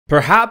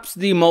Perhaps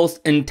the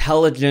most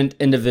intelligent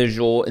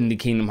individual in the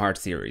Kingdom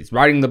Hearts series,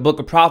 writing the Book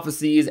of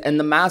Prophecies and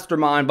the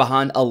mastermind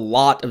behind a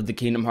lot of the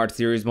Kingdom Hearts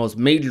series' most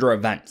major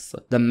events,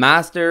 the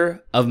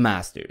Master of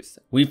Masters.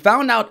 We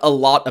found out a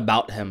lot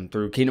about him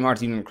through Kingdom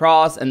Hearts Union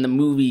Cross and the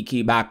movie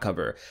key back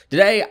cover.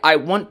 Today, I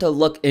want to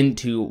look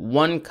into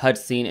one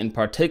cutscene in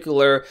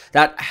particular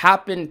that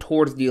happened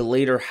towards the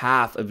later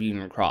half of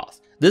Union Cross.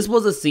 This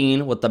was a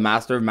scene with the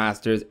Master of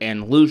Masters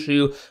and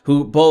Lucio,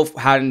 who both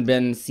hadn't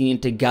been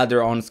seen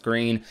together on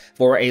screen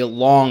for a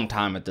long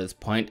time at this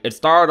point. It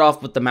started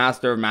off with the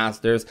Master of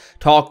Masters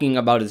talking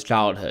about his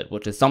childhood,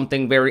 which is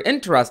something very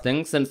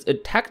interesting since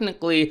it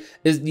technically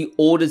is the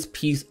oldest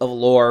piece of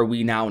lore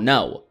we now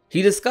know.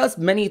 He discussed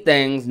many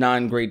things, not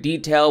in great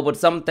detail, but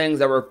some things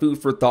that were food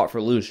for thought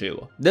for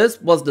Lucio.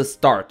 This was the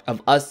start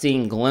of us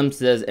seeing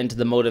glimpses into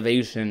the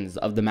motivations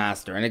of the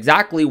Master, and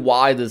exactly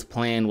why this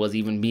plan was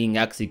even being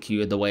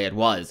executed the way it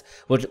was,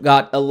 which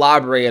got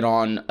elaborated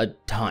on a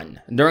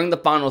ton during the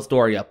final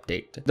story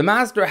update. The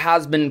Master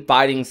has been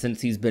fighting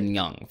since he's been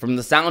young. From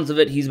the sounds of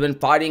it, he's been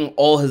fighting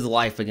all his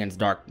life against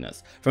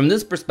darkness. From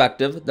this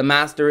perspective, the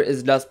Master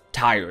is just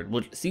tired,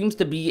 which seems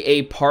to be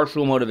a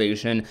partial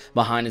motivation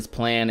behind his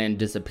plan and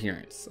disappearance,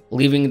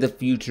 leaving the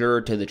future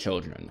to the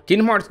children.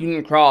 Kingdom Hearts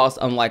Union Cross,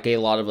 unlike a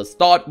lot of us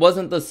thought,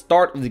 wasn't the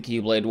start of the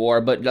Keyblade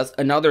War, but just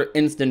another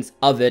instance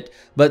of it,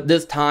 but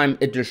this time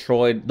it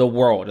destroyed the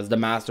world, as the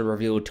Master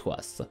revealed to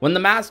us. When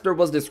the Master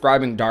was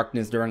describing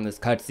darkness during this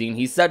cutscene,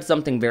 he said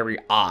something very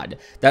odd,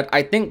 that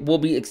I think will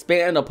be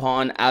expanded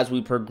upon as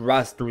we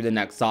progress through the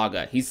next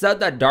saga. He said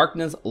that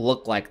darkness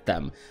looked like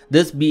them,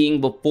 this being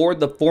before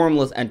the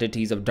formless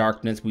entities of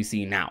darkness we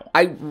see now.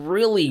 I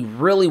really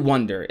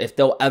wonder if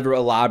they'll ever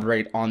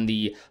elaborate on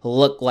the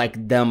look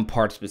like them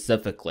part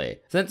specifically,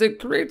 since it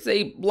creates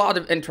a lot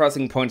of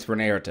interesting points for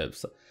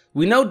narratives.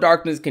 We know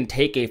darkness can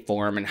take a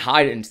form and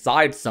hide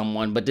inside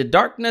someone, but did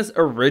darkness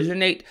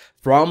originate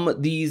from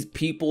these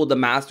people the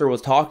Master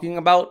was talking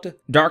about?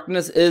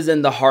 Darkness is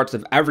in the hearts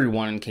of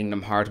everyone in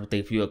Kingdom Hearts with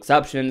a few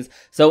exceptions,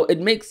 so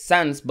it makes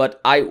sense, but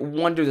I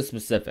wonder the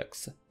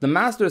specifics. The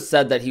Master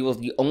said that he was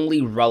the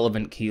only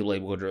relevant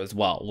Keyblade wielder as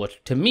well,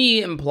 which to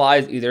me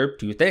implies either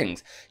two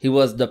things. He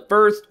was the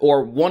first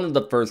or one of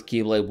the first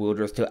Keyblade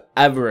wielders to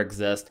ever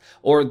exist,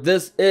 or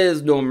this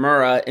is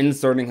Nomura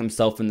inserting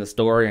himself in the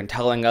story and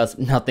telling us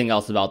nothing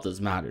else about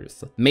this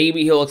matters.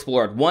 Maybe he'll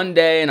explore it one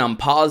day, and I'm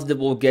positive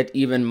we'll get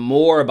even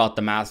more about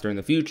the Master in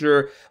the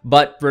future,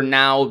 but for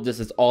now, this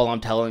is all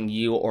I'm telling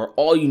you, or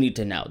all you need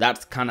to know.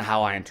 That's kind of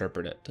how I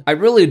interpret it. I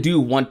really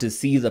do want to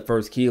see the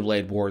first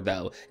Keyblade War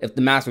though, if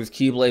the Master's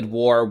Keyblade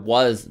War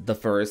was the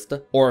first,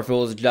 or if it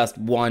was just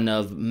one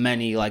of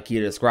many like he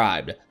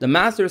described. The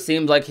Master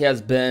seems like he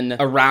has been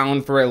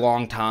around for a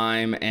long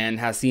time and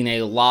has seen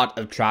a lot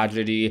of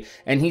tragedy,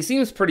 and he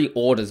seems pretty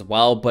old as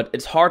well, but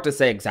it's hard to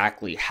say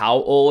exactly how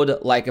old.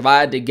 Like if I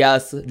had to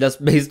guess,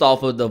 just based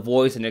off of the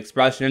voice and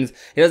expressions,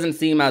 he doesn't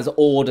seem as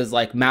old as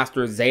like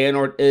Master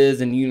Xehanort is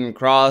in Union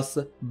Cross,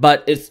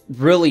 but it's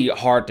really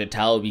hard to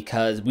tell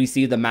because we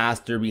see the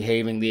Master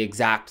behaving the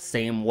exact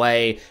same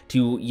way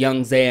to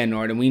young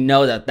Xehanort, and we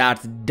know that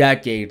that's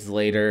decades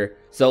later.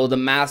 So the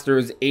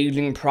Master's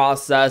aging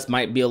process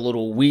might be a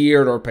little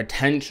weird, or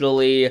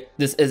potentially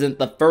this isn't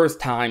the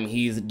first time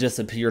he's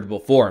disappeared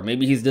before.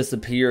 Maybe he's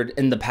disappeared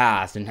in the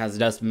past and has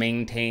just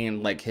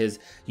maintained like his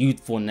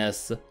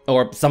youthfulness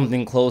or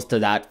something close to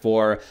that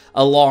for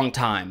a long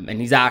time,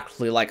 and he's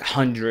actually like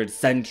hundreds,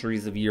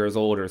 centuries of years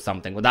old or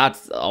something. But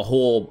that's a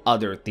whole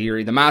other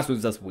theory. The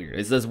Master's just weird.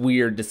 It's just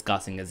weird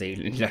discussing his age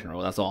in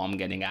general. That's all I'm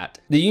getting at.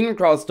 The Union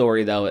Cross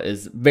story though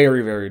is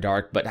very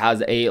dark, but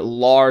has a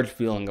large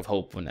feeling of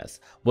hopefulness,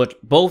 which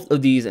both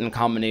of these in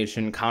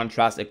combination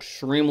contrast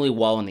extremely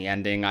well in the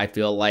ending. I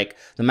feel like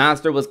the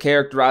Master was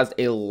characterized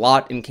a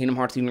lot in Kingdom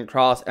Hearts Union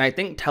Cross, and I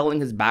think telling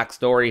his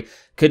backstory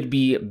could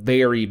be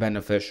very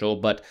beneficial,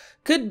 but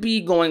could be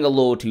going a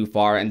little too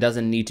far and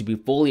doesn't need to be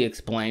fully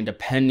explained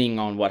depending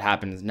on what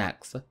happens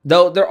next.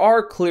 Though there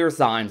are clear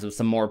signs of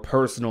some more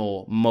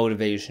personal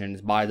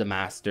motivations by the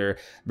Master,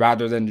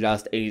 rather than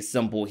just a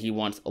simple he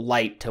wants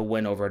light to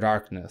win over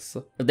darkness.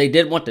 If they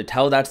did want to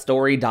tell that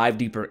story, dive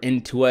deeper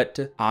into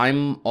it,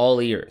 I'm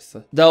all ears.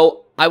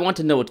 Though I want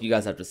to know what you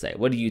guys have to say.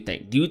 What do you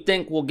think? Do you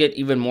think we'll get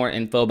even more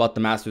info about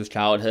the Master's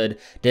childhood?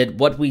 Did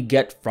what we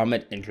get from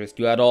it interest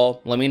you at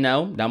all? Let me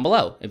know down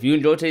below. If you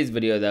enjoyed today's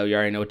video though, you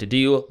already know what to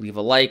do. Leave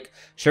a like,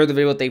 share the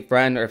video with a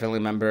friend or a family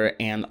member,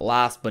 and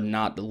last but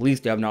not the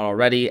least, if you have not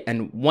already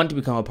and want to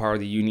become a part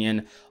of the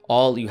Union,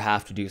 all you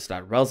have to do is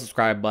that red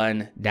subscribe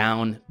button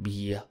down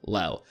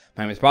below.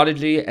 My name is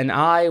Prodigy, and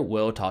I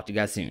will talk to you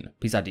guys soon.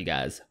 Peace out to you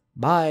guys.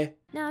 Bye.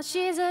 Now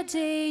she's a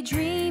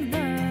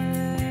daydreamer.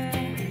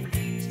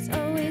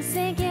 Always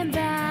thinking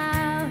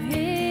about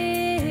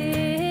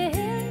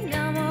him.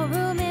 No more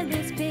room in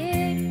this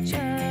picture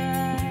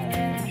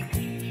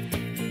for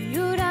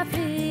you to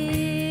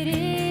fit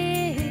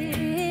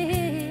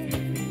in.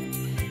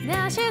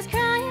 Now she's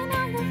crying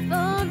on the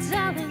phone,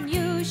 telling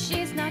you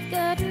she's not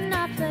good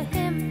enough for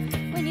him.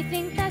 When you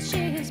think that she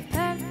is